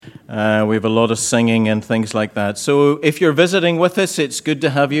We have a lot of singing and things like that. So if you're visiting with us, it's good to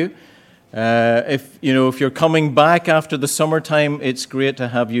have you. If you're coming back after the summertime, it's great to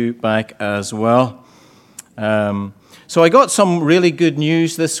have you back as well. So I got some really good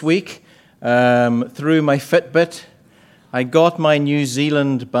news this week through my Fitbit. I got my New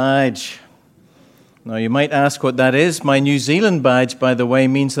Zealand badge. Now you might ask what that is. My New Zealand badge, by the way,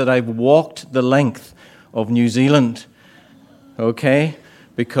 means that I've walked the length of New Zealand. Okay?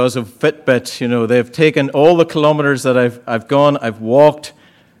 Because of Fitbit, they've taken all the kilometers that I've gone. I've walked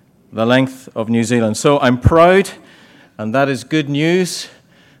the length of New Zealand. So I'm proud, and that is good news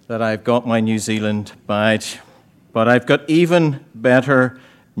that I've got my New Zealand badge. But I've got even better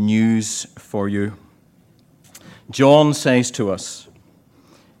news for you. John says to us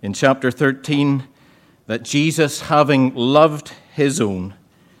in chapter 13 that Jesus, having loved his own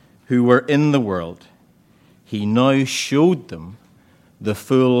who were in the world, he now showed them the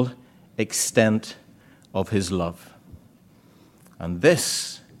full extent of his love. And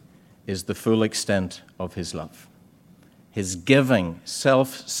this is the full extent of his love. His giving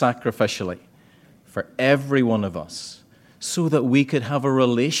self-sacrificially for every one of us so that we could have a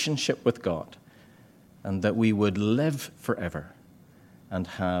relationship with God and that we would live forever and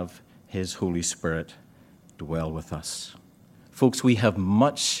have his Holy Spirit dwell with us. Folks, we have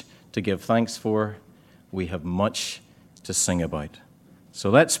much to give thanks for. We have much to sing about. So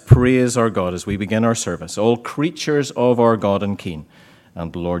let's praise our God as we begin our service. All creatures of our God and King,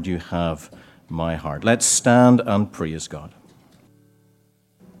 and Lord, you have my heart. Let's stand and praise God.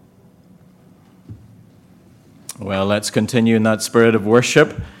 Well, let's continue in that spirit of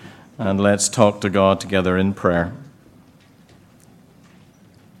worship, and let's talk to God together in prayer.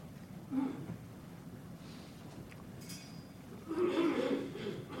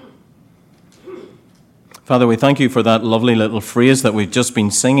 Father, we thank you for that lovely little phrase that we've just been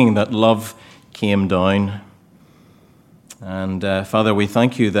singing, that love came down. And Father, we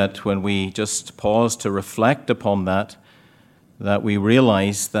thank you that when we just pause to reflect upon that we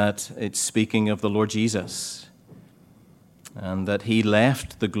realize that it's speaking of the Lord Jesus, and that he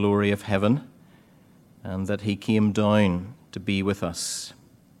left the glory of heaven, and that he came down to be with us,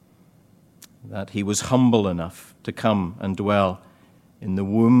 that he was humble enough to come and dwell in the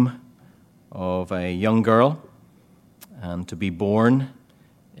womb of a young girl and to be born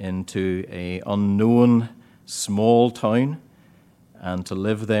into an unknown small town and to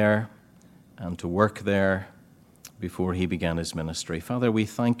live there and to work there before he began his ministry. Father, we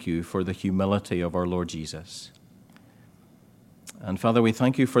thank you for the humility of our Lord Jesus. And Father, we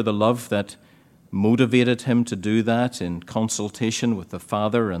thank you for the love that motivated him to do that in consultation with the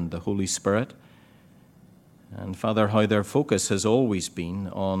Father and the Holy Spirit. And Father, how their focus has always been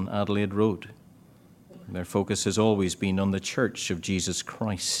on Adelaide Road. Their focus has always been on the Church of Jesus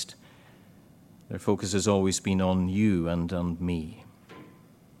Christ. Their focus has always been on you and on me.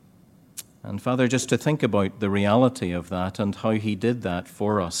 And Father, just to think about the reality of that and how he did that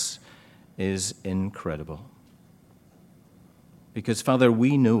for us is incredible. Because Father,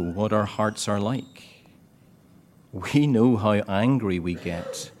 we know what our hearts are like. We know how angry we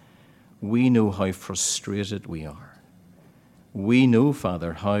get. We know how frustrated we are. We know,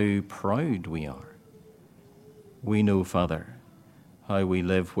 Father, how proud we are. We know, Father, how we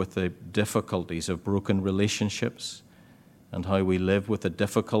live with the difficulties of broken relationships and how we live with the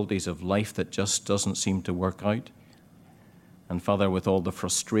difficulties of life that just doesn't seem to work out. And, Father, with all the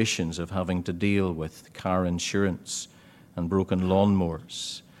frustrations of having to deal with car insurance and broken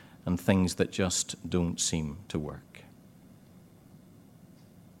lawnmowers and things that just don't seem to work.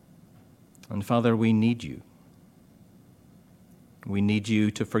 And Father, we need you. We need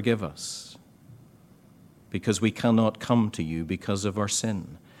you to forgive us because we cannot come to you because of our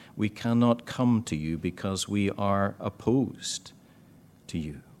sin. We cannot come to you because we are opposed to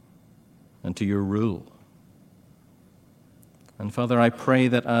you and to your rule. And Father, I pray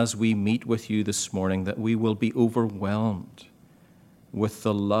that as we meet with you this morning, that we will be overwhelmed with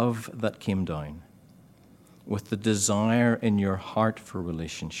the love that came down, with the desire in your heart for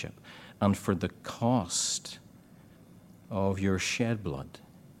relationship, and for the cost of your shed blood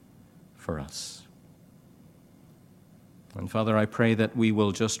for us. And Father, I pray that we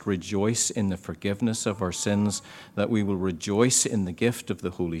will just rejoice in the forgiveness of our sins, that we will rejoice in the gift of the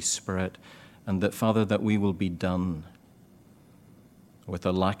Holy Spirit, and that, Father, that we will be done with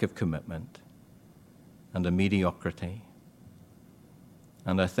a lack of commitment and a mediocrity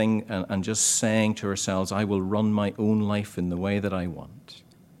and just saying to ourselves, I will run my own life in the way that I want.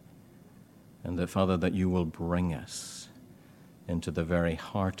 And that, Father, that you will bring us into the very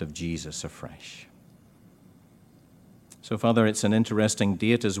heart of Jesus afresh. So, Father, it's an interesting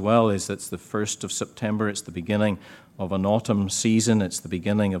date as well, it's the 1st of September. It's the beginning of an autumn season. It's the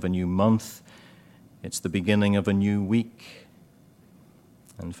beginning of a new month. It's the beginning of a new week.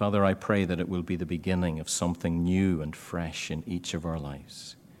 And, Father, I pray that it will be the beginning of something new and fresh in each of our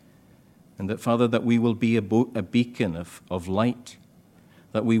lives. And that, Father, that we will be a beacon of light,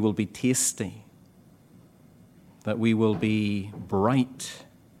 that we will be tasty, that we will be bright,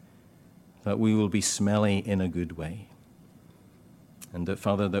 that we will be smelly in a good way. And that,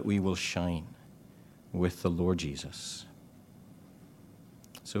 Father, that we will shine with the Lord Jesus.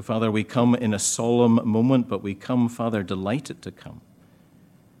 So, Father, we come in a solemn moment, but we come, Father, delighted to come,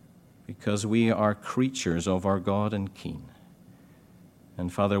 because we are creatures of our God and King.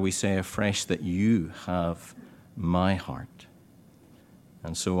 And, Father, we say afresh that you have my heart.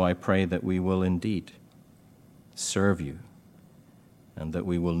 And so I pray that we will indeed serve you and that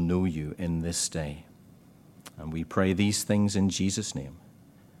we will know you in this day. And we pray these things in Jesus' name.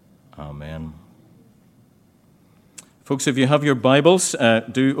 Amen. Folks, if you have your Bibles,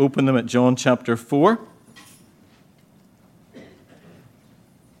 do open them at John chapter 4.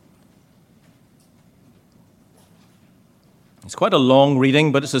 It's quite a long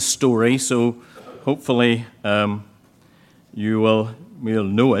reading, but it's a story, so hopefully you will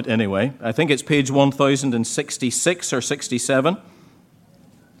know it anyway. I think it's page 1066 or 67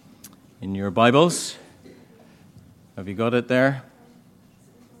 in your Bibles. Have you got it there?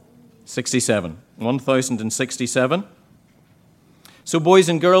 67. 1067. So, boys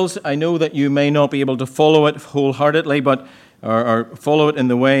and girls, I know that you may not be able to follow it wholeheartedly, but or follow it in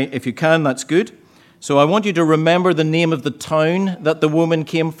the way. If you can, that's good. So I want you to remember the name of the town that the woman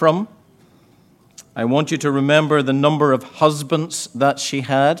came from. I want you to remember the number of husbands that she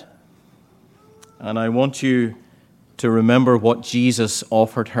had. And I want you to remember what Jesus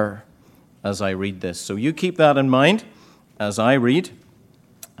offered her as I read this. So you keep that in mind as I read.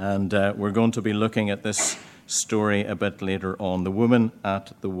 And we're going to be looking at this story a bit later on. The woman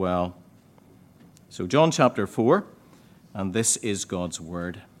at the well. So John chapter 4, and this is God's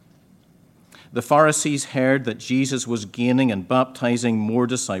word. The Pharisees heard that Jesus was gaining and baptizing more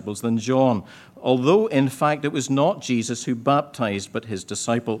disciples than John, although in fact it was not Jesus who baptized, but his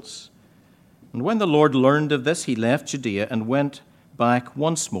disciples. And when the Lord learned of this, he left Judea and went back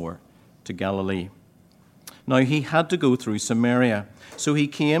once more to Galilee. Now he had to go through Samaria, so he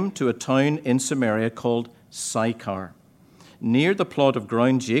came to a town in Samaria called Sychar, near the plot of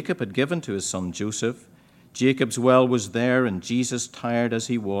ground Jacob had given to his son Joseph. Jacob's well was there, and Jesus, tired as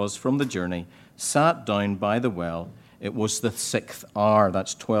he was from the journey, sat down by the well. It was the 6th hour,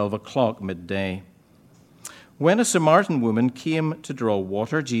 that's 12 o'clock midday. When a Samaritan woman came to draw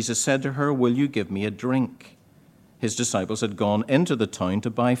water, Jesus said to her, "Will you give me a drink?" His disciples had gone into the town to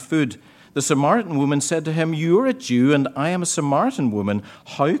buy food. The Samaritan woman said to him, "You are a Jew, and I am a Samaritan woman.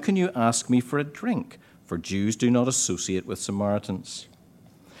 How can you ask me for a drink?" For Jews do not associate with Samaritans.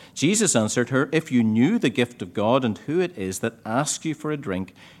 Jesus answered her, "If you knew the gift of God and who it is that asks you for a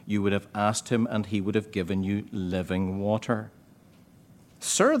drink, you would have asked him, and he would have given you living water."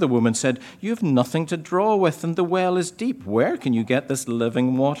 "Sir," the woman said, "you have nothing to draw with, and the well is deep. Where can you get this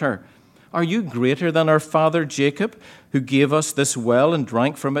living water? Are you greater than our father Jacob, who gave us this well and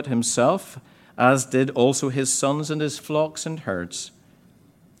drank from it himself, as did also his sons and his flocks and herds?"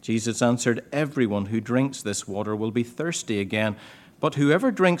 Jesus answered, "Everyone who drinks this water will be thirsty again. But whoever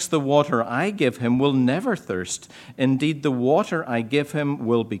drinks the water I give him will never thirst. Indeed, the water I give him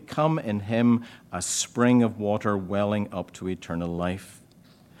will become in him a spring of water welling up to eternal life."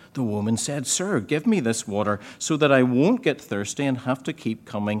 The woman said, "Sir, give me this water so that I won't get thirsty and have to keep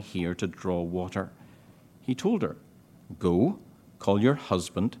coming here to draw water." He told her, "Go, call your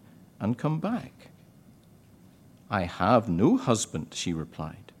husband and come back." "I have no husband," she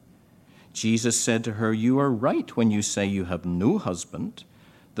replied. Jesus said to her, "You are right when you say you have no husband.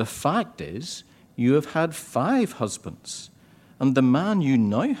 The fact is, you have had 5 husbands, and the man you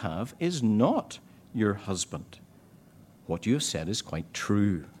now have is not your husband. What you have said is quite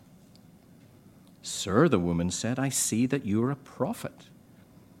true." "Sir," the woman said, "I see that you are a prophet.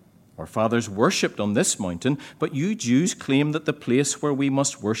 Our fathers worshipped on this mountain, but you Jews claim that the place where we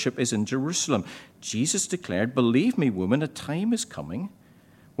must worship is in Jerusalem." Jesus declared, "Believe me, woman, a time is coming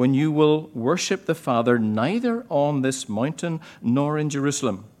when you will worship the Father neither on this mountain nor in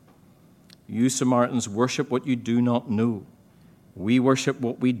Jerusalem. You Samaritans worship what you do not know. We worship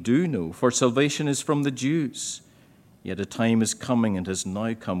what we do know, for salvation is from the Jews. Yet a time is coming and has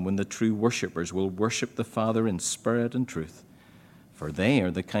now come when the true worshippers will worship the Father in spirit and truth, for they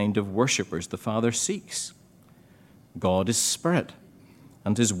are the kind of worshippers the Father seeks. God is spirit,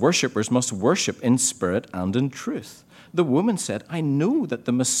 and his worshippers must worship in spirit and in truth. The woman said, I know that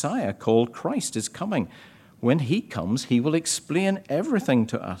the Messiah called Christ is coming. When he comes, he will explain everything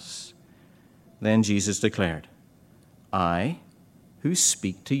to us. Then Jesus declared, I who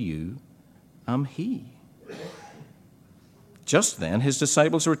speak to you am he. Just then his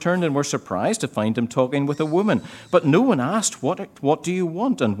disciples returned and were surprised to find him talking with a woman. But no one asked, What do you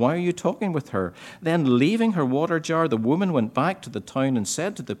want, and why are you talking with her? Then, leaving her water jar, the woman went back to the town and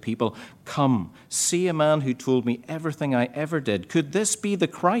said to the people, Come, see a man who told me everything I ever did. Could this be the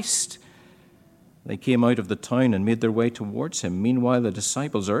Christ? They came out of the town and made their way towards him. Meanwhile, the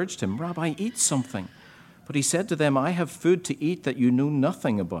disciples urged him, Rabbi, eat something. But he said to them, I have food to eat that you know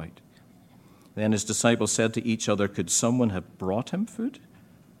nothing about. Then his disciples said to each other, Could someone have brought him food?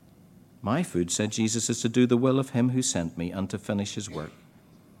 My food, said Jesus, is to do the will of him who sent me and to finish his work.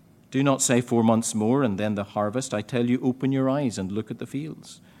 Do not say 4 months more and then the harvest. I tell you, open your eyes and look at the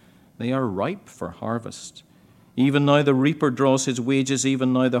fields. They are ripe for harvest. Even now the reaper draws his wages,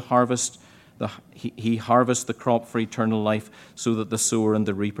 even now he harvests the crop for eternal life, so that the sower and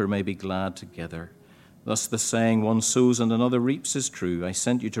the reaper may be glad together. Thus the saying, one sows and another reaps, is true. I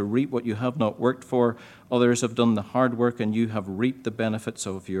sent you to reap what you have not worked for. Others have done the hard work, and you have reaped the benefits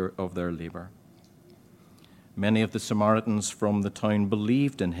of their labor. Many of the Samaritans from the town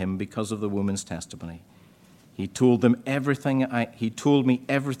believed in him because of the woman's testimony. He told me everything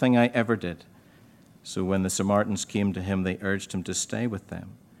I ever did. So when the Samaritans came to him, they urged him to stay with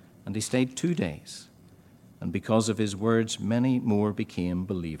them. And he stayed 2 days. And because of his words, many more became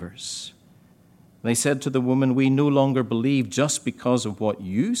believers. They said to the woman, We no longer believe just because of what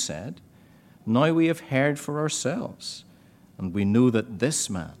you said. Now we have heard for ourselves, and we know that this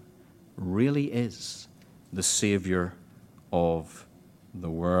man really is the Savior of the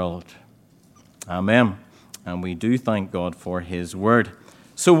world. Amen. And we do thank God for his word.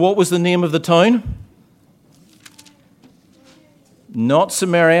 So what was the name of the town? Not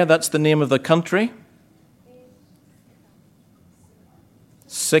Samaria, that's the name of the country.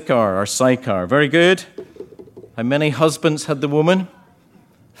 Sychar. Very good. How many husbands had the woman?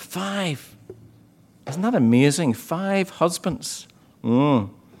 5. Isn't that amazing? 5 husbands. We'll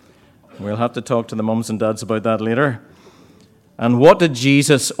have to talk to the mums and dads about that later. And what did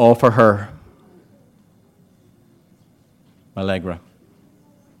Jesus offer her? Allegra.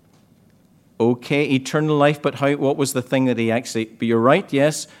 Okay, eternal life, but what was the thing that he actually... But you're right,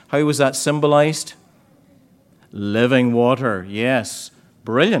 yes. How was that symbolized? Living water, yes.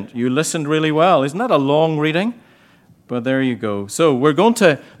 Brilliant. You listened really well. Isn't that a long reading? But there you go. So we're going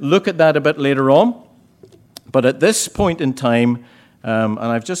to look at that a bit later on. But at this point in time, and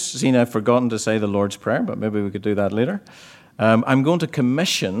I've just seen I've forgotten to say the Lord's Prayer, but maybe we could do that later. I'm going to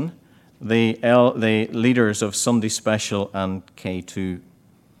commission the leaders of Sunday Special and K2.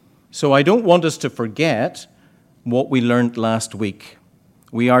 So I don't want us to forget what we learned last week.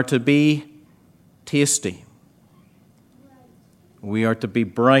 We are to be tasty. We are to be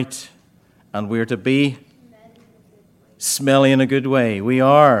bright, and we are to be smelly in a good way. We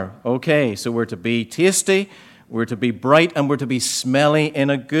are. Okay, so we're to be tasty, we're to be bright, and we're to be smelly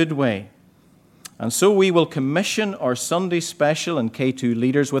in a good way. And so we will commission our Sunday Special and K2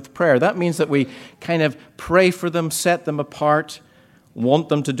 leaders with prayer. That means that we kind of pray for them, set them apart, want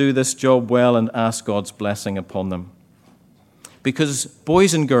them to do this job well, and ask God's blessing upon them. Because,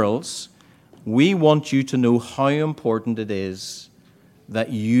 boys and girls, we want you to know how important it is that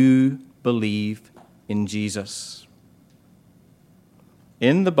you believe in Jesus.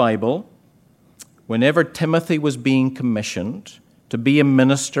 In the Bible, whenever Timothy was being commissioned to be a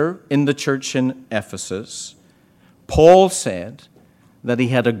minister in the church in Ephesus, Paul said that he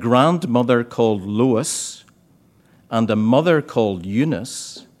had a grandmother called Lois and a mother called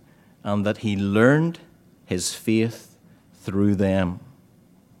Eunice, and that he learned his faith through them.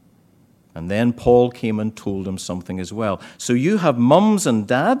 And then Paul came and told him something as well. So you have mums and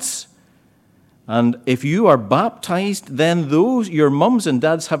dads, and if you are baptized, then your mums and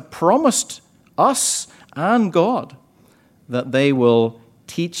dads have promised us and God that they will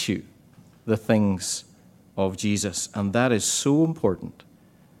teach you the things of Jesus. And that is so important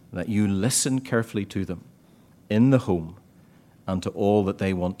that you listen carefully to them in the home and to all that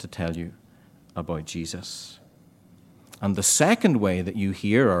they want to tell you about Jesus. And the second way that you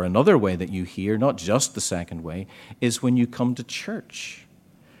hear, or another way that you hear, not just the second way, is when you come to church.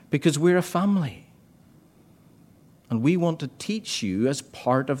 Because we're a family. And we want to teach you as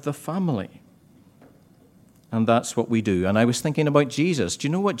part of the family. And that's what we do. And I was thinking about Jesus. Do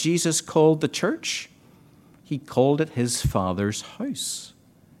you know what Jesus called the church? He called it his Father's house.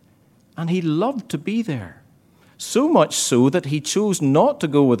 And he loved to be there. So much so that he chose not to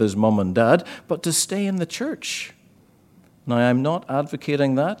go with his mum and dad, but to stay in the church. Now, I'm not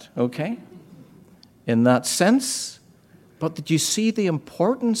advocating that, okay, in that sense, but did you see the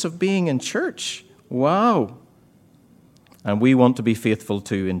importance of being in church? Wow. And we want to be faithful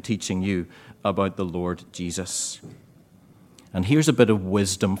too in teaching you about the Lord Jesus. And here's a bit of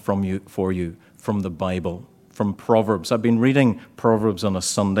wisdom for you from the Bible, from Proverbs. I've been reading Proverbs on a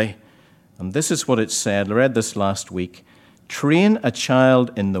Sunday, and this is what it said. I read this last week. Train a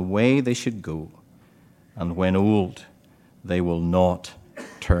child in the way they should go, and when old, they will not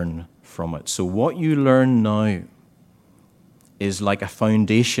turn from it. So what you learn now is like a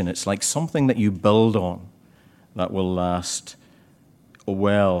foundation. It's like something that you build on that will last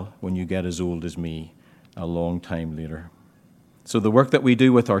well when you get as old as me, a long time later. So the work that we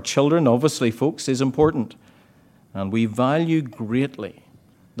do with our children, obviously, folks, is important. And we value greatly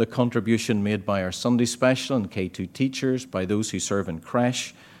the contribution made by our Sunday Special and K2 teachers, by those who serve in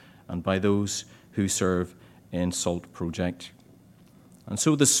creche, and by those who serve in SALT Project. And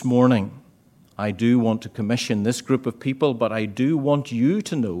so this morning, I do want to commission this group of people, but I do want you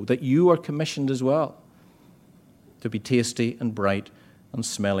to know that you are commissioned as well to be tasty and bright and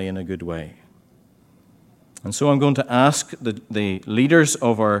smelly in a good way. And so I'm going to ask the leaders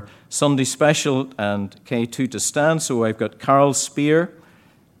of our Sunday Special and K2 to stand. So I've got Carol Spear,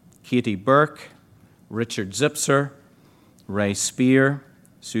 Katie Burke, Richard Zipser, Ray Spear,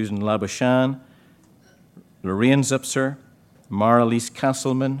 Susan Labuschagne, Lorraine Zipser, Mara-Lise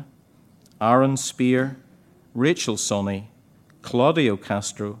Castleman, Aaron Spear, Rachel Sonny, Claudio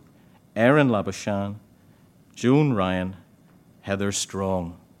Castro, Erin Labuschagne, Joan Ryan, Heather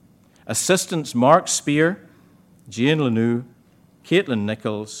Strong. Assistants Mark Spear, Jane Lanou, Caitlin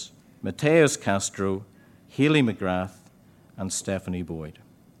Nichols, Mateus Castro, Hayley McGrath, and Stephanie Boyd.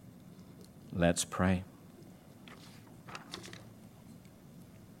 Let's pray.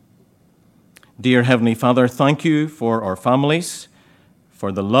 Dear Heavenly Father, thank you for our families,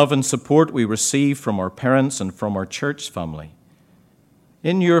 for the love and support we receive from our parents and from our church family.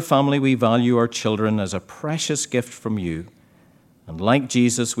 In your family, we value our children as a precious gift from you, and like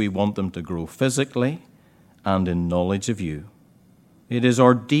Jesus, we want them to grow physically and in knowledge of you. It is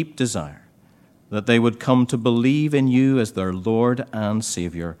our deep desire that they would come to believe in you as their Lord and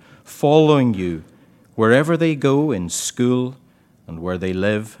Savior, following you wherever they go in school and where they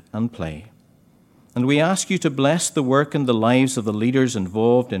live and play. And we ask you to bless the work and the lives of the leaders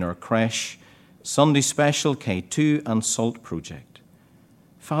involved in our creche, Sunday Special, K2, and SALT Project.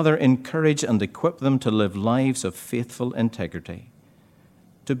 Father, encourage and equip them to live lives of faithful integrity,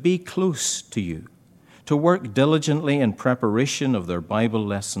 to be close to you, to work diligently in preparation of their Bible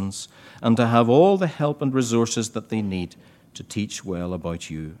lessons, and to have all the help and resources that they need to teach well about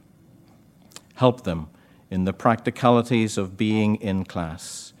you. Help them in the practicalities of being in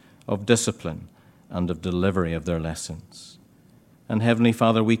class, of discipline, and of delivery of their lessons. And Heavenly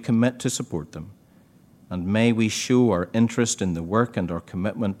Father, we commit to support them, and may we show our interest in the work and our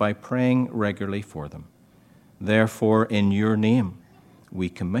commitment by praying regularly for them. Therefore, in your name, we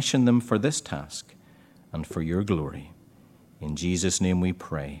commission them for this task and for your glory. In Jesus' name we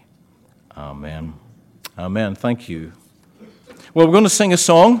pray. Amen. Amen. Thank you. Well, we're going to sing a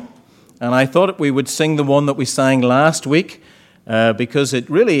song, and I thought we would sing the one that we sang last week because it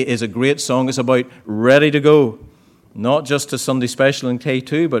really is a great song. It's about ready to go, not just a Sunday Special in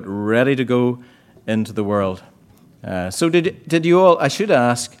K2, but ready to go into the world. So did you all, I should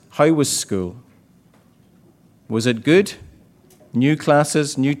ask, how was school? Was it good? New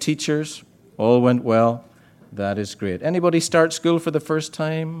classes, new teachers, all went well? That is great. Anybody start school for the first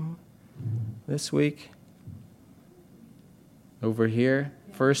time this week? Over here,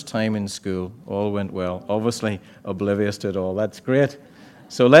 first time in school, all went well. Obviously oblivious to it all. That's great.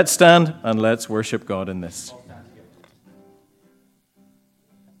 So let's stand and let's worship God in this.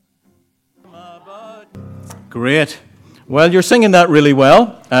 Great. Well, you're singing that really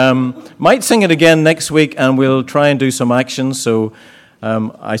well. Might sing it again next week, and we'll try and do some actions. So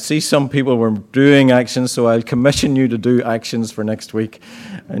I see some people were doing actions, so I'll commission you to do actions for next week,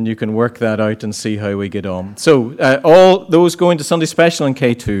 and you can work that out and see how we get on. So all those going to Sunday Special in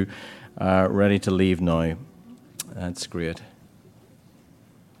K2 are ready to leave now. That's great.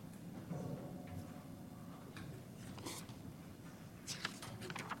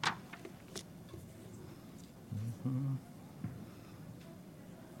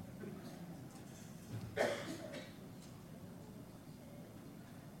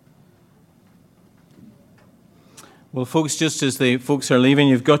 Well, folks, just as the folks are leaving,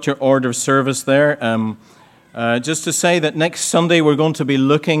 you've got your order of service there. Just to say that next Sunday we're going to be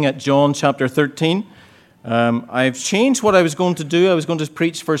looking at John chapter 13. I've changed what I was going to do. I was going to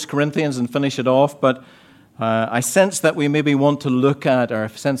preach 1 Corinthians and finish it off, but I sense that we maybe want to look at, or I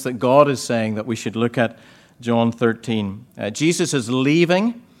sense that God is saying that we should look at John 13. Jesus is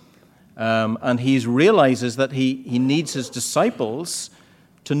leaving, and he realizes that he needs his disciples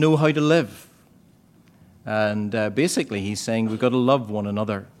to know how to live. And basically he's saying we've got to love one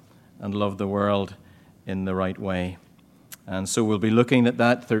another and love the world in the right way. And so we'll be looking at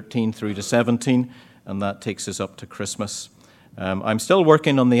that 13 through to 17, and that takes us up to Christmas. I'm still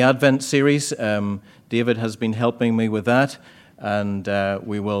working on the Advent series. David has been helping me with that, and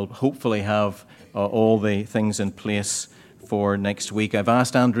we will hopefully have all the things in place for next week. I've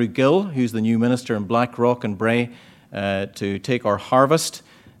asked Andrew Gill, who's the new minister in Blackrock and Bray, to take our harvest,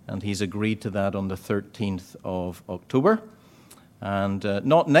 and he's agreed to that on the 13th of October. And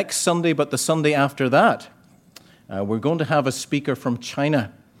not next Sunday, but the Sunday after that, we're going to have a speaker from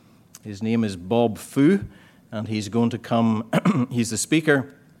China. His name is Bob Fu, and he's going to come. He's the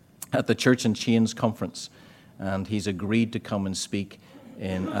speaker at the Church and Chains Conference, and he's agreed to come and speak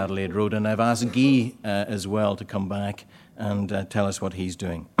in Adelaide Road. And I've asked Guy as well to come back and tell us what he's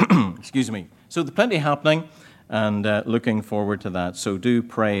doing. Excuse me. So there's plenty happening, and looking forward to that. So do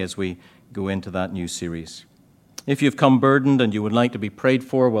pray as we go into that new series. If you've come burdened and you would like to be prayed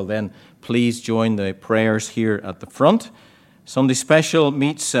for, well then, please join the prayers here at the front. Sunday Special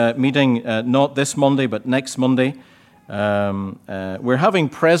meeting not this Monday, but next Monday. We're having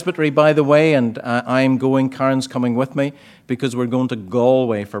presbytery, by the way, and I'm going. Karen's coming with me because we're going to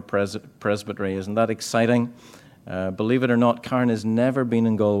Galway for presbytery. Isn't that exciting? Believe it or not, Karen has never been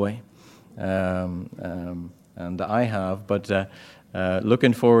in Galway, and I have, but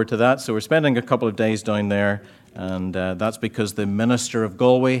looking forward to that. So we're spending a couple of days down there, and that's because the minister of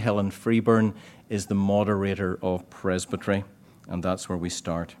Galway, Helen Freeburn, is the moderator of presbytery, and that's where we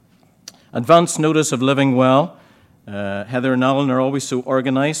start. Advance notice of Living Well. Heather and Alan are always so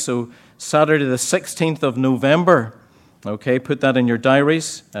organized. So Saturday the 16th of November, okay, put that in your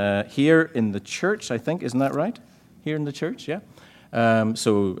diaries, here in the church, I think, isn't that right? Here in the church, yeah.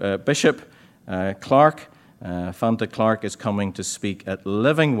 Bishop Clark, Fanta Clark, is coming to speak at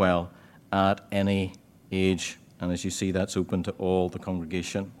Living Well at any age. And as you see, that's open to all the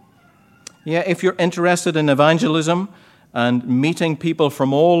congregation. Yeah, if you're interested in evangelism and meeting people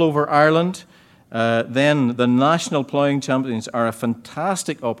from all over Ireland, then the National Ploughing Champions are a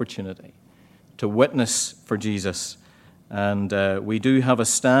fantastic opportunity to witness for Jesus. And we do have a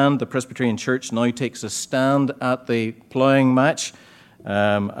stand. The Presbyterian Church now takes a stand at the ploughing match,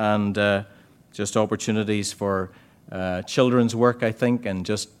 and just opportunities for children's work, I think, and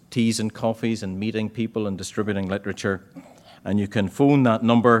just teas and coffees and meeting people and distributing literature. And you can phone that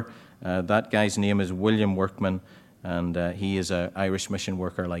number. That guy's name is William Workman, and he is an Irish mission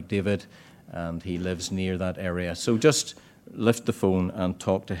worker like David, and he lives near that area. So just lift the phone and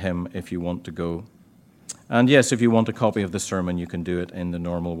talk to him if you want to go. And yes, if you want a copy of the sermon, you can do it in the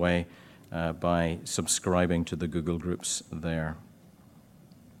normal way by subscribing to the Google groups there.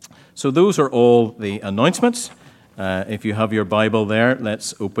 So those are all the announcements. If you have your Bible there,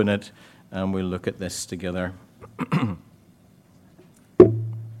 let's open it and we'll look at this together.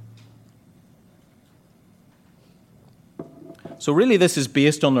 So really this is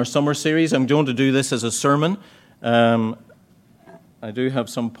based on our summer series. I'm going to do this as a sermon. I do have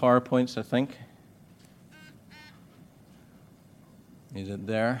some PowerPoints, I think. Is it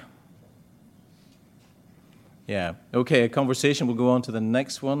there? Yeah. Okay, a conversation. We'll go on to the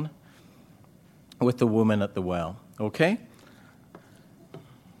next one with the woman at the well. Okay?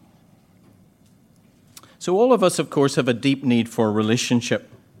 So all of us, of course, have a deep need for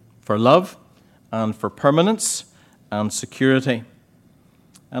relationship, for love, and for permanence and security.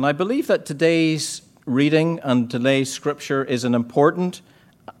 And I believe that today's reading and today's scripture is an important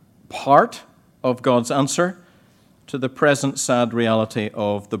part of God's answer to the present sad reality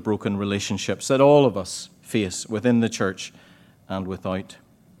of the broken relationships that all of us face within the church and without.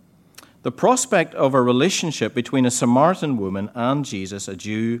 The prospect of a relationship between a Samaritan woman and Jesus, a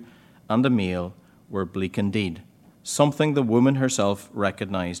Jew and a male, were bleak indeed, something the woman herself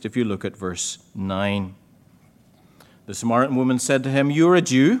recognized if you look at verse 9. The Samaritan woman said to him, "You're a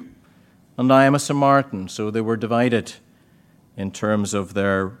Jew, and I am a Samaritan." So they were divided in terms of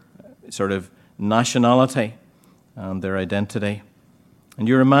their sort of nationality and their identity. "And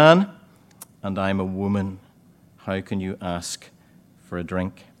you're a man, and I'm a woman. How can you ask for a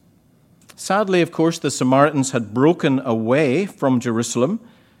drink?" Sadly, of course, the Samaritans had broken away from Jerusalem,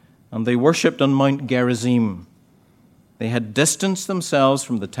 and they worshipped on Mount Gerizim. They had distanced themselves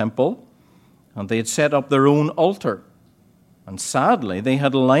from the temple, and they had set up their own altar. And sadly, they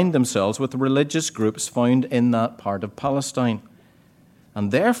had aligned themselves with the religious groups found in that part of Palestine.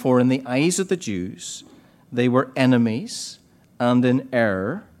 And therefore, in the eyes of the Jews, They were enemies and in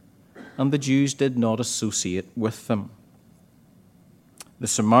error, and the Jews did not associate with them. The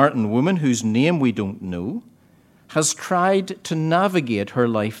Samaritan woman, whose name we don't know, has tried to navigate her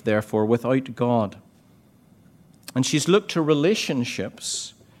life, therefore, without God. And she's looked to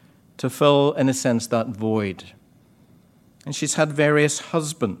relationships to fill, in a sense, that void. And she's had various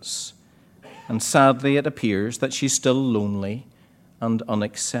husbands. And sadly, it appears that she's still lonely and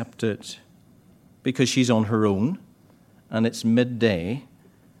unaccepted because she's on her own, and it's midday,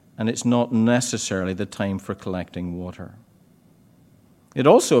 and it's not necessarily the time for collecting water. It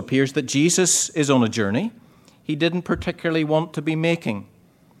also appears that Jesus is on a journey he didn't particularly want to be making.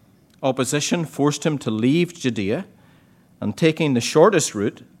 Opposition forced him to leave Judea, and taking the shortest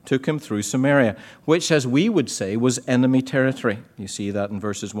route took him through Samaria, which, as we would say, was enemy territory. You see that in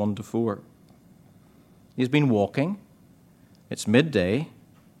verses 1 to 4. He's been walking. It's midday.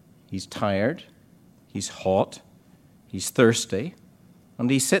 He's tired. He's hot. He's thirsty. And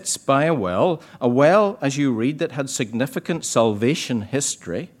he sits by a well, as you read, that had significant salvation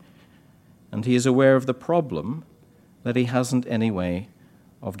history. And he is aware of the problem that he hasn't any way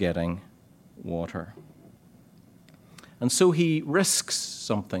of getting water. And so he risks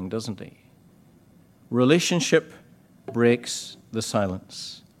something, doesn't he? Relationship breaks the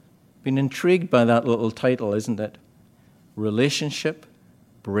silence. Been intrigued by that little title, isn't it? Relationship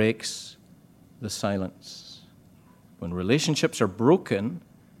breaks the silence. When relationships are broken,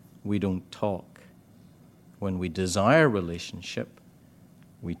 we don't talk. When we desire relationship,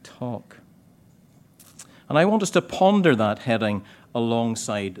 we talk. And I want us to ponder that heading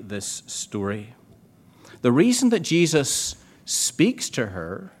alongside this story. The reason that Jesus speaks to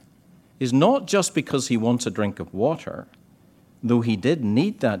her is not just because he wants a drink of water, though he did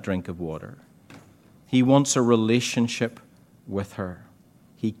need that drink of water. He wants a relationship with her.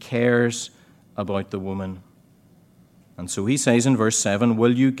 He cares about the woman. And so he says in verse 7,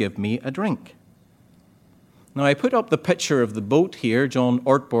 "Will you give me a drink?" Now, I put up the picture of the boat here, John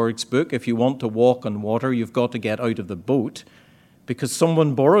Ortberg's book. If you want to walk on water, you've got to get out of the boat, because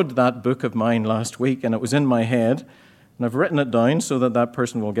someone borrowed that book of mine last week, and it was in my head, and I've written it down so that that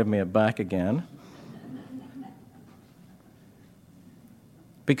person will give me it back again.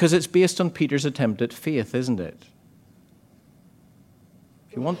 Because it's based on Peter's attempt at faith, isn't it?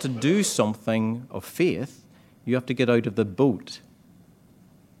 If you want to do something of faith, you have to get out of the boat.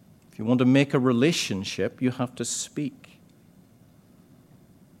 If you want to make a relationship, you have to speak.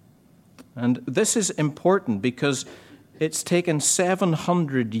 And this is important because it's taken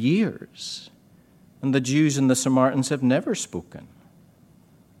 700 years, and the Jews and the Samaritans have never spoken.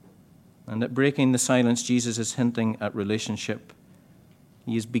 And at breaking the silence, Jesus is hinting at relationship.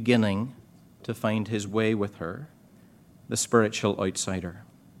 He is beginning to find his way with her, the spiritual outsider.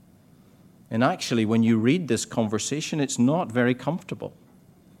 And actually, when you read this conversation, it's not very comfortable.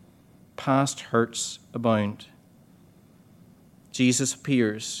 Past hurts abound. Jesus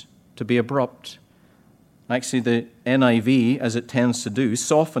appears to be abrupt. Actually, the NIV, as it tends to do,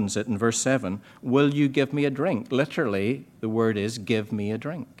 softens it in verse 7. "Will you give me a drink?" Literally, the word is, "give me a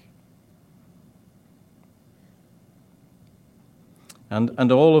drink."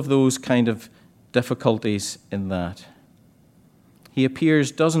 And all of those kind of difficulties in that. He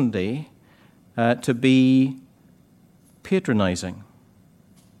appears, doesn't he, to be patronizing.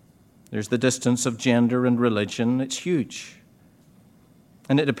 There's the distance of gender and religion. It's huge.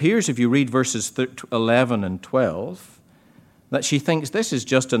 And it appears, if you read verses 11 and 12, that she thinks this is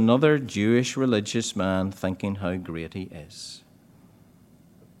just another Jewish religious man thinking how great he is.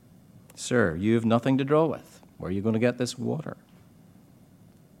 "Sir, you have nothing to draw with. Where are you going to get this water?"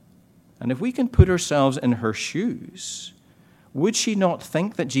 And if we can put ourselves in her shoes, would she not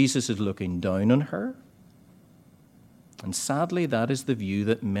think that Jesus is looking down on her? And sadly, that is the view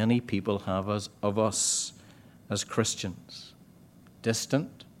that many people have of us as Christians.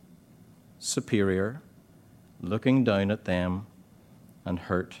 Distant, superior, looking down at them and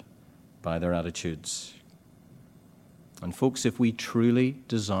hurt by their attitudes. And folks, if we truly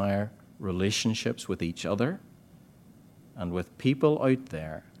desire relationships with each other and with people out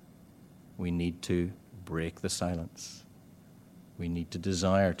there, we need to break the silence. We need to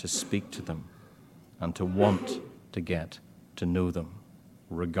desire to speak to them and to want to get to know them,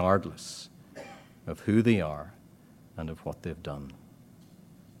 regardless of who they are and of what they've done.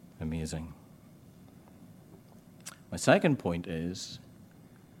 Amazing. My second point is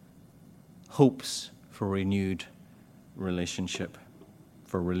hopes for renewed relationship,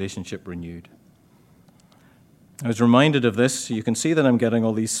 for relationship renewed. I was reminded of this. You can see that I'm getting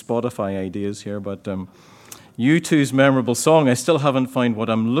all these Spotify ideas here, but U2's memorable song, I Still Haven't Found What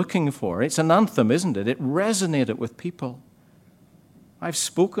I'm Looking For. It's an anthem, isn't it? It resonated with people. I've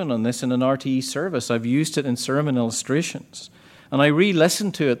spoken on this in an RTE service. I've used it in sermon illustrations. And I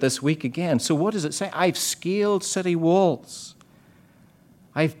re-listened to it this week again. So what does it say? I've scaled city walls.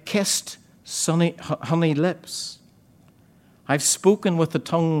 I've kissed honey lips. I've spoken with the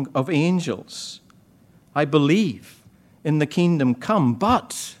tongue of angels. I believe in the kingdom come,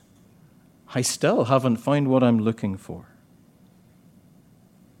 but I still haven't found what I'm looking for.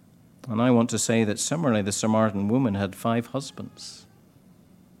 And I want to say that similarly, the Samaritan woman had 5 husbands.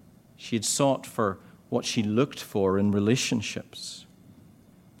 She had sought for what she looked for in relationships.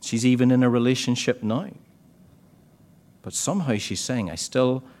 She's even in a relationship now. But somehow she's saying, I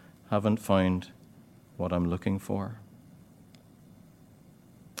still haven't found what I'm looking for.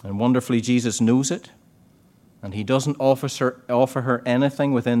 And wonderfully, Jesus knows it. And he doesn't offer her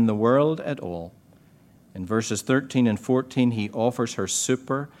anything within the world at all. In verses 13 and 14, he offers her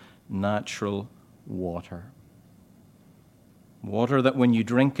supernatural water. Water that when you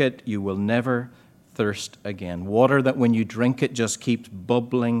drink it, you will never thirst again. Water that when you drink it just keeps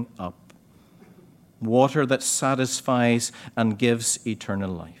bubbling up. Water that satisfies and gives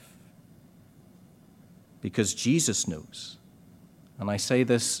eternal life. Because Jesus knows, and I say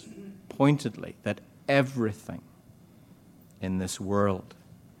this pointedly, that everything in this world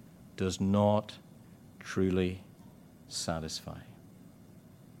does not truly satisfy.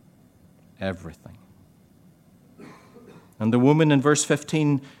 Everything. And the woman in verse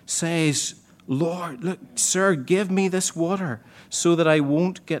 15 says, Lord, look, sir, give me this water so that I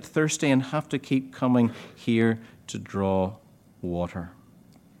won't get thirsty and have to keep coming here to draw water.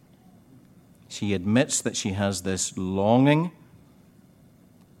 She admits that she has this longing,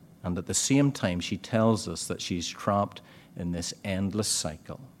 and at the same time, she tells us that she's trapped in this endless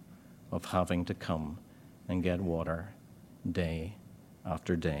cycle of having to come and get water day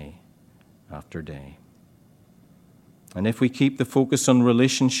after day after day. And if we keep the focus on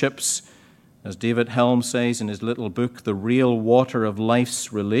relationships, as David Helm says in his little book, the real water of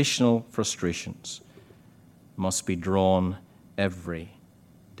life's relational frustrations must be drawn every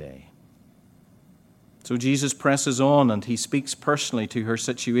day. So Jesus presses on and he speaks personally to her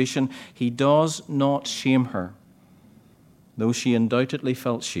situation. He does not shame her, though she undoubtedly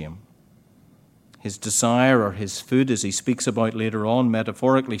felt shame. His desire, or his food, as he speaks about later on,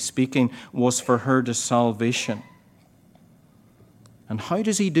 metaphorically speaking, was for her to salvation. And how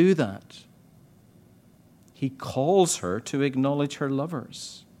does he do that? He calls her to acknowledge her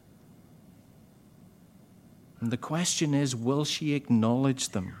lovers. And the question is, will she acknowledge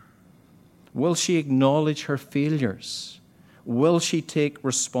them? Will she acknowledge her failures? Will she take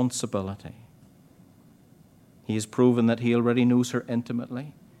responsibility? He has proven that he already knows her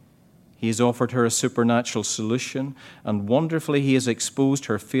intimately. He has offered her a supernatural solution, and wonderfully he has exposed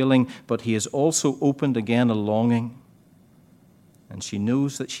her feeling, but he has also opened again a longing. And she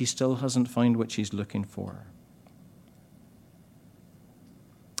knows that she still hasn't found what she's looking for.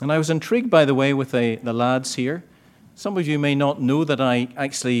 And I was intrigued, by the way, with the lads here. Some of you may not know that I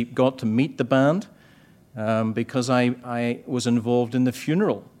actually got to meet the band because I was involved in the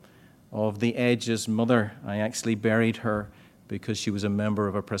funeral of the Edge's mother. I actually buried her because she was a member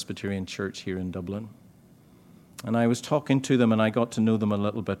of a Presbyterian church here in Dublin. And I was talking to them and I got to know them a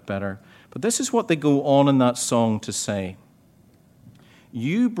little bit better. But this is what they go on in that song to say.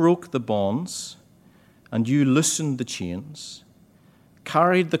 You broke the bonds and you loosened the chains,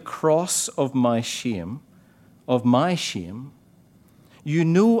 carried the cross of my shame. You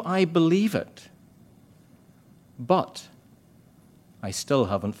know I believe it, but I still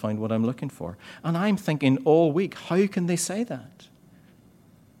haven't found what I'm looking for. And I'm thinking all week, how can they say that?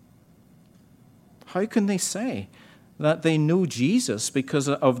 How can they say that they know Jesus because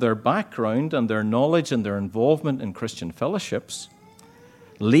of their background and their knowledge and their involvement in Christian fellowships?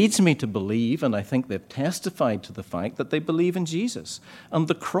 Leads me to believe, and I think they've testified to the fact that they believe in Jesus and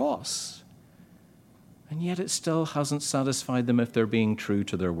the cross. And yet it still hasn't satisfied them if they're being true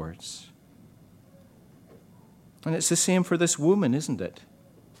to their words. And it's the same for this woman, isn't it?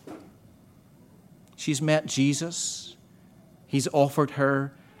 She's met Jesus. He's offered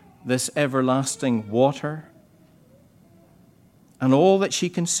her this everlasting water. And all that she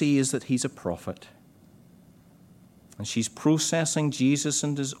can see is that he's a prophet. And she's processing Jesus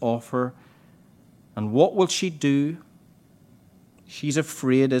and his offer. And what will she do? She's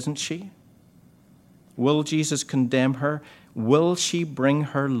afraid, isn't she? Will Jesus condemn her? Will she bring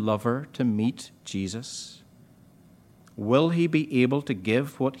her lover to meet Jesus? Will he be able to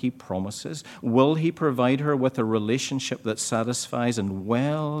give what he promises? Will he provide her with a relationship that satisfies and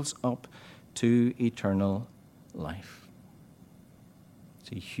wells up to eternal life.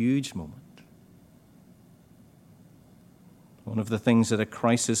 It's a huge moment. One of the things that a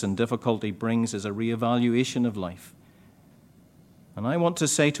crisis and difficulty brings is a reevaluation of life. And I want to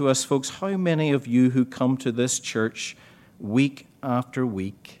say to us, folks, how many of you who come to this church week after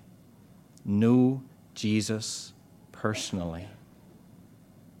week know Jesus personally?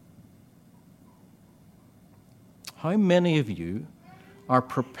 How many of you are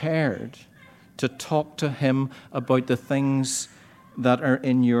prepared to talk to him about the things that are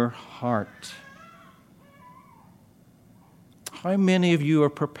in your heart? How many of you are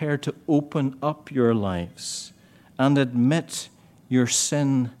prepared to open up your lives and admit your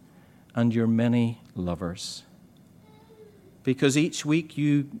sin and your many lovers? Because each week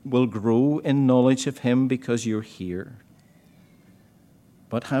you will grow in knowledge of him because you're here.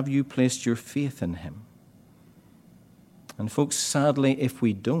 But have you placed your faith in him? And folks, sadly, if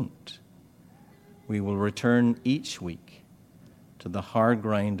we don't, we will return each week to the hard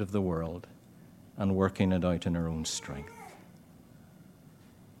grind of the world and working it out in our own strength.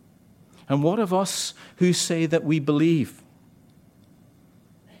 And what of us who say that we believe?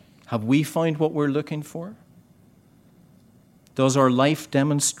 Have we found what we're looking for? Does our life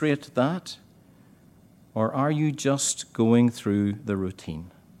demonstrate that? Or are you just going through the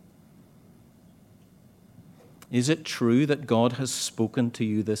routine? Is it true that God has spoken to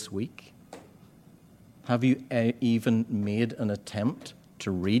you this week? Have you even made an attempt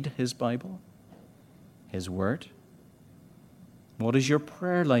to read his Bible, his word? What is your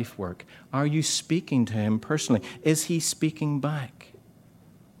prayer life work? Are you speaking to him personally? Is he speaking back?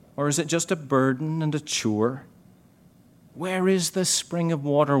 Or is it just a burden and a chore? Where is this spring of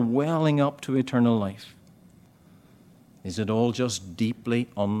water welling up to eternal life? Is it all just deeply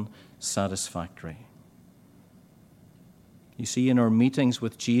unsatisfactory? You see, in our meetings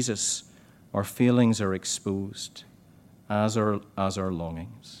with Jesus, our feelings are exposed, as are our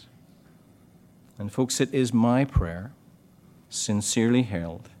longings. And folks, it is my prayer, sincerely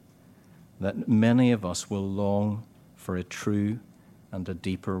held, that many of us will long for a true and a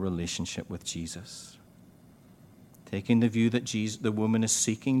deeper relationship with Jesus. Taking the view that the woman is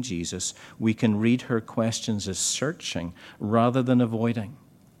seeking Jesus, we can read her questions as searching rather than avoiding.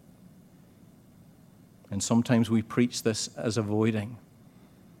 And sometimes we preach this as avoiding,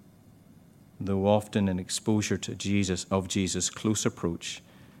 though often in exposure to Jesus, close approach,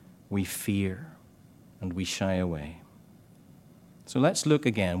 we fear and we shy away. So let's look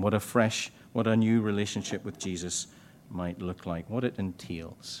again what a new relationship with Jesus might look like, what it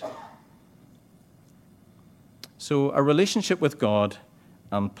entails. So a relationship with God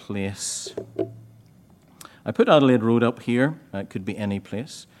and place. I put Adelaide Road up here. It could be any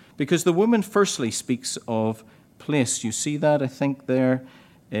place. Because the woman firstly speaks of place. You see that, I think, there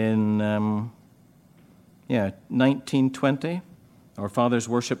in 1920. Our fathers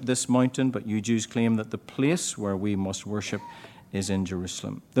worship this mountain, but you Jews claim that the place where we must worship is in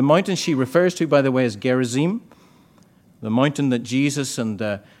Jerusalem. The mountain she refers to, by the way, is Gerizim, the mountain that Jesus and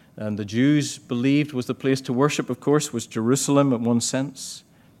the Jews believed was the place to worship, of course, was Jerusalem in one sense.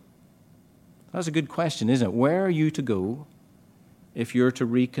 That's a good question, isn't it? Where are you to go if you're to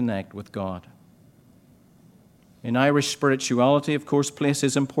reconnect with God? In Irish spirituality, of course, place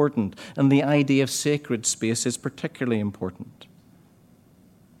is important, and the idea of sacred space is particularly important.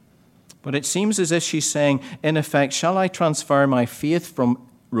 But it seems as if she's saying, in effect, shall I transfer my faith from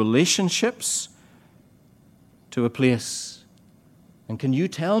relationships to a place? And can you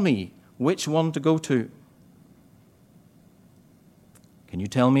tell me which one to go to? Can you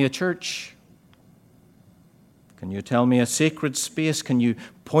tell me a church? Can you tell me a sacred space? Can you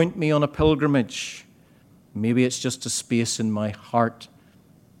point me on a pilgrimage? Maybe it's just a space in my heart.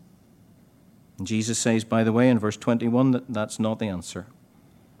 And Jesus says, by the way, in verse 21, that that's not the answer.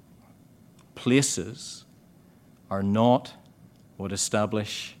 Places are not what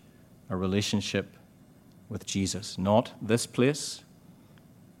establish a relationship with Jesus. Not this place,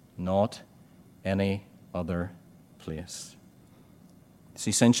 not any other place. It's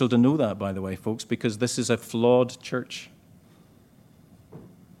essential to know that, by the way, folks, because this is a flawed church.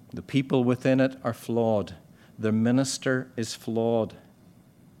 The people within it are flawed. The minister is flawed.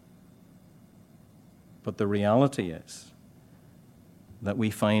 But the reality is that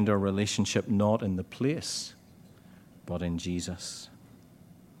we find our relationship not in the place, but in Jesus.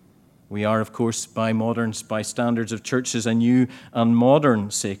 We are, of course, by standards of churches, a new and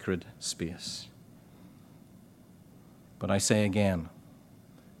modern sacred space. But I say again,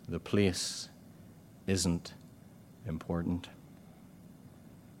 the place isn't important.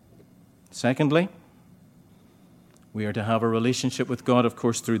 Secondly, we are to have a relationship with God, of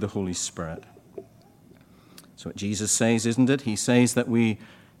course, through the Holy Spirit. That's what Jesus says, isn't it? He says that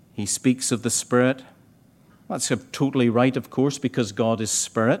he speaks of the Spirit. That's totally right, of course, because God is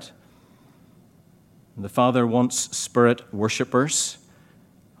Spirit. The Father wants Spirit worshippers.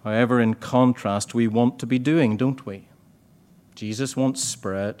 However, in contrast, we want to be doing, don't we? Jesus wants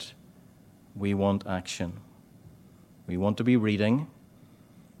Spirit. We want action. We want to be reading.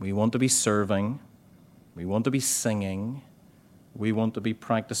 We want to be serving. We want to be singing. We want to be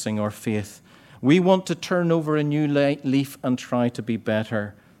practicing our faith. We want to turn over a new leaf and try to be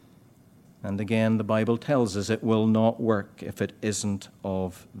better. And again, the Bible tells us it will not work if it isn't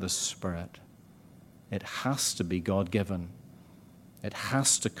of the Spirit. It has to be God-given. It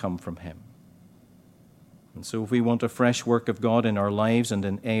has to come from Him. And so if we want a fresh work of God in our lives and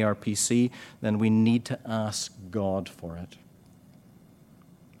in ARPC, then we need to ask God for it.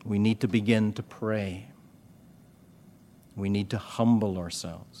 We need to begin to pray. We need to humble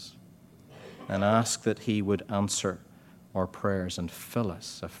ourselves and ask that He would answer our prayers and fill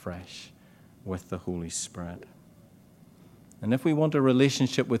us afresh with the Holy Spirit. And if we want a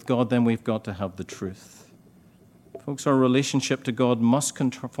relationship with God, then we've got to have the truth. Folks, our relationship to God must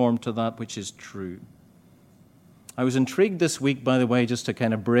conform to that which is true. I was intrigued this week, by the way, just to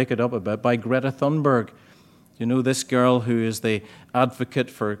kind of break it up a bit, by Greta Thunberg. You know, this girl who is the advocate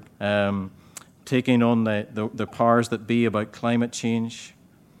for taking on the powers that be about climate change.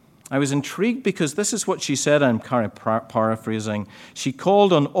 I was intrigued because this is what she said, I'm kind of paraphrasing. She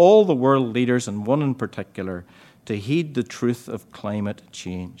called on all the world leaders, and one in particular, to heed the truth of climate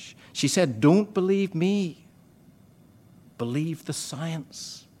change. She said, don't believe me. Believe the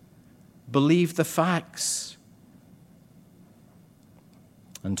science. Believe the facts.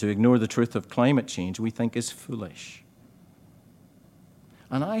 And to ignore the truth of climate change, we think is foolish.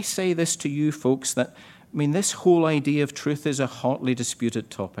 And I say this to you folks that, this whole idea of truth is a hotly disputed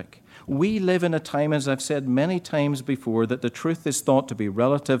topic. We live in a time, as I've said many times before, that the truth is thought to be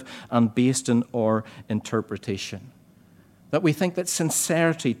relative and based in our interpretation. That we think that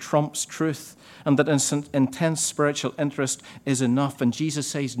sincerity trumps truth and that intense spiritual interest is enough. And Jesus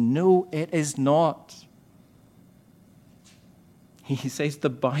says, no, it is not. He says the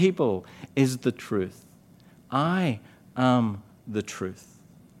Bible is the truth. I am the truth.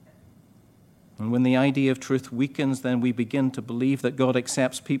 And when the idea of truth weakens, then we begin to believe that God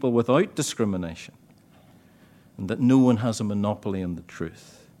accepts people without discrimination and that no one has a monopoly on the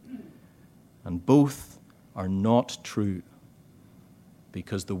truth. And both are not true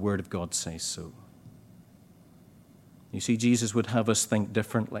because the Word of God says so. You see, Jesus would have us think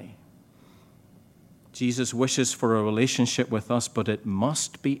differently. Jesus wishes for a relationship with us, but it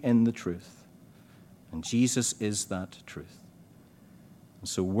must be in the truth. And Jesus is that truth. And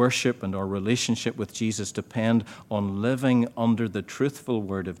so worship and our relationship with Jesus depend on living under the truthful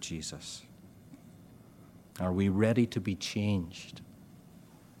word of Jesus. Are we ready to be changed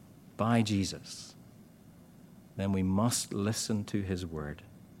by Jesus? Then we must listen to His word.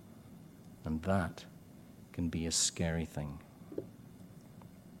 And that can be a scary thing.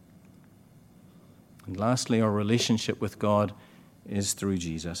 And lastly, our relationship with God is through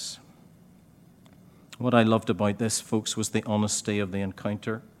Jesus. What I loved about this, folks, was the honesty of the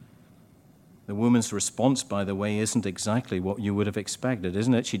encounter. The woman's response, by the way, isn't exactly what you would have expected,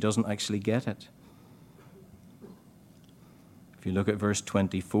 isn't it? She doesn't actually get it. If you look at verse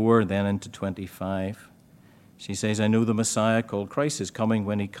 24, then into 25, she says, I know the Messiah called Christ is coming.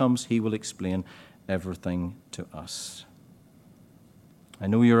 When He comes, He will explain everything to us. I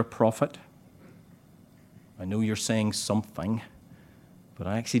know you're a prophet. I know you're saying something, but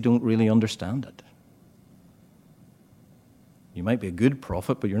I actually don't really understand it. You might be a good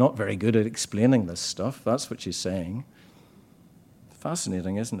prophet, but you're not very good at explaining this stuff. That's what she's saying.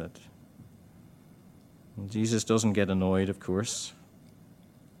 Fascinating, isn't it? And Jesus doesn't get annoyed, of course,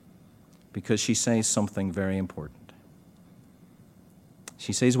 because she says something very important.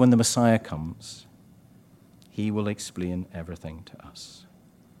 She says, when the Messiah comes, He will explain everything to us.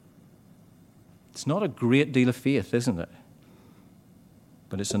 It's not a great deal of faith, isn't it?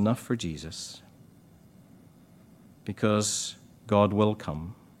 But it's enough for Jesus. Because God will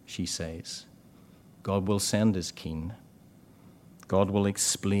come, she says. God will send His king. God will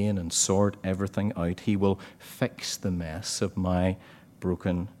explain and sort everything out. He will fix the mess of my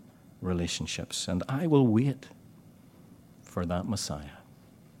broken relationships. And I will wait for that Messiah.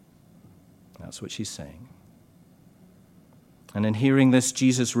 That's what she's saying. And in hearing this,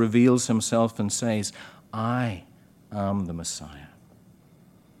 Jesus reveals Himself and says, I am the Messiah.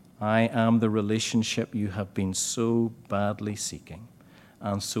 I am the relationship you have been so badly seeking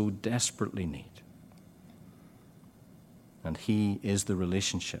and so desperately need. And He is the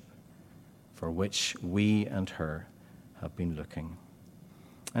relationship for which we and her have been looking.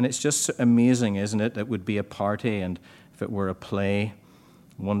 And it's just amazing, isn't it? It would be a party, and if it were a play,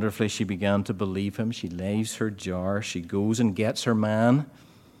 wonderfully she began to believe him. She leaves her jar, she goes and gets her man,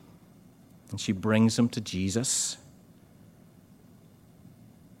 and she brings him to Jesus.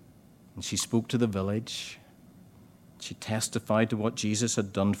 And she spoke to the village. She testified to what Jesus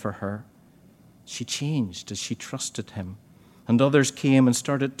had done for her. She changed as she trusted him. And others came and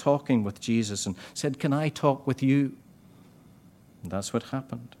started talking with Jesus and said, "Can I talk with you?" And that's what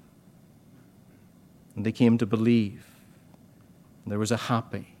happened. And they came to believe. There was a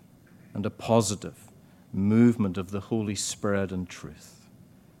happy and a positive movement of the Holy Spirit and truth.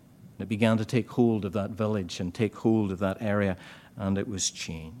 And it began to take hold of that village and take hold of that area, and it was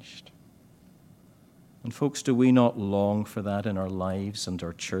changed. And folks, do we not long for that in our lives and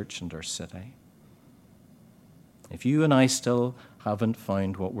our church and our city? If you and I still haven't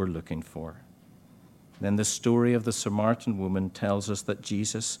found what we're looking for, then the story of the Samaritan woman tells us that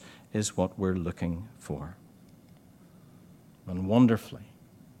Jesus is what we're looking for. And wonderfully,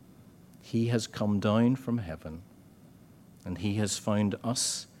 he has come down from heaven, and he has found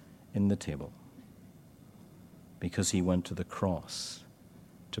us in the table, because he went to the cross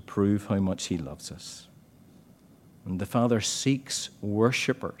to prove how much he loves us. And the Father seeks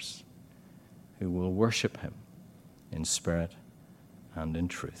worshippers who will worship him in spirit and in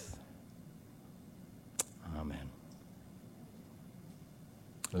truth. Amen.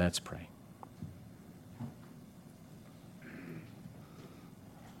 Let's pray.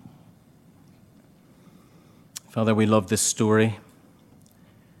 Father, we love this story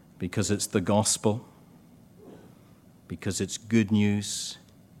because it's the gospel, because it's good news,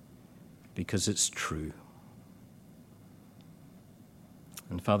 because it's true.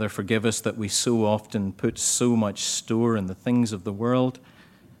 And Father, forgive us that we so often put so much store in the things of the world,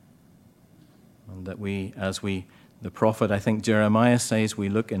 and that we, the prophet, I think Jeremiah says, we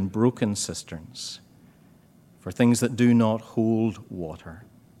look in broken cisterns for things that do not hold water,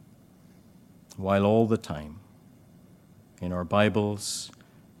 while all the time in our Bibles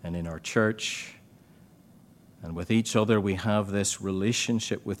and in our church and with each other we have this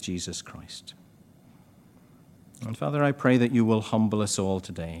relationship with Jesus Christ. And Father, I pray that you will humble us all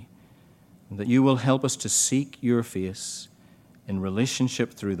today, and that you will help us to seek your face in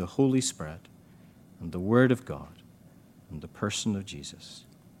relationship through the Holy Spirit and the Word of God and the person of Jesus.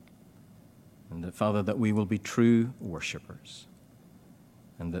 And that, Father, that we will be true worshippers.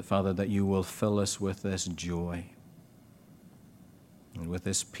 And that, Father, that you will fill us with this joy and with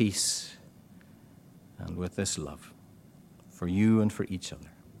this peace and with this love for you and for each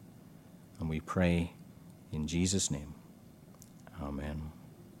other. And we pray in Jesus' name. Amen.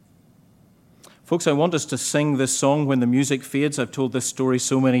 Folks, I want us to sing this song when the music fades. I've told this story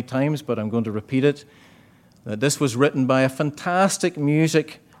so many times, but I'm going to repeat it. That this was written by a fantastic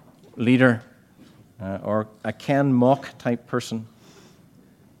music leader, or a Ken Mock type person.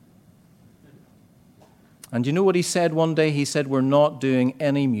 And you know what he said one day? He said, "We're not doing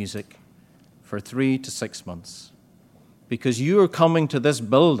any music for 3 to 6 months because you are coming to this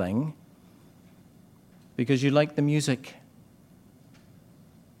building because you like the music.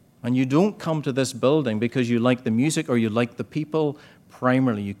 And you don't come to this building because you like the music or you like the people.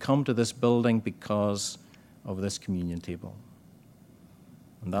 Primarily, you come to this building because of this communion table."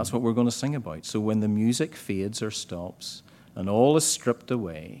 And that's what we're going to sing about. So when the music fades or stops and all is stripped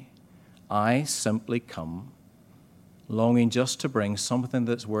away, I simply come longing just to bring something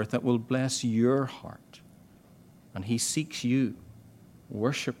that's worth that will bless your heart. And he seeks you,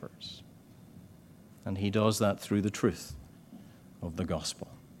 worshippers. And he does that through the truth of the gospel.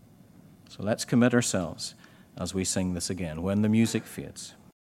 So let's commit ourselves as we sing this again, when the music fades.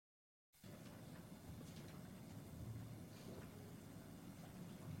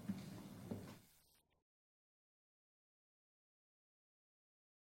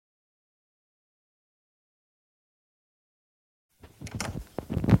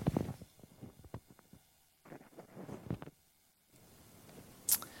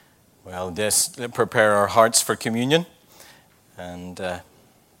 Well, just prepare our hearts for communion. And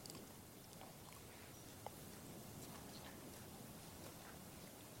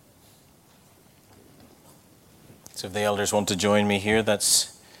so if the elders want to join me here,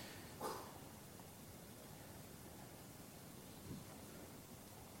 that's...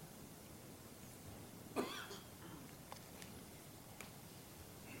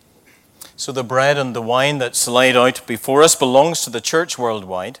 So the bread and the wine that's laid out before us belongs to the church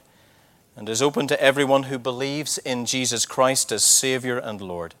worldwide and is open to everyone who believes in Jesus Christ as Savior and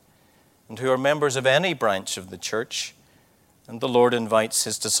Lord, and who are members of any branch of the church, And the Lord invites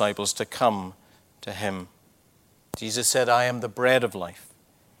his disciples to come to him. Jesus said, I am the bread of life.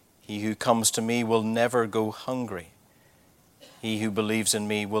 He who comes to me will never go hungry. He who believes in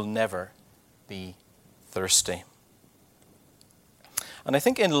me will never be thirsty. And I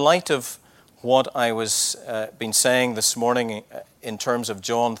think in light of what I was been saying this morning in terms of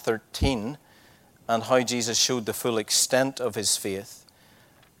John 13 and how Jesus showed the full extent of his faith,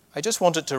 I just wanted to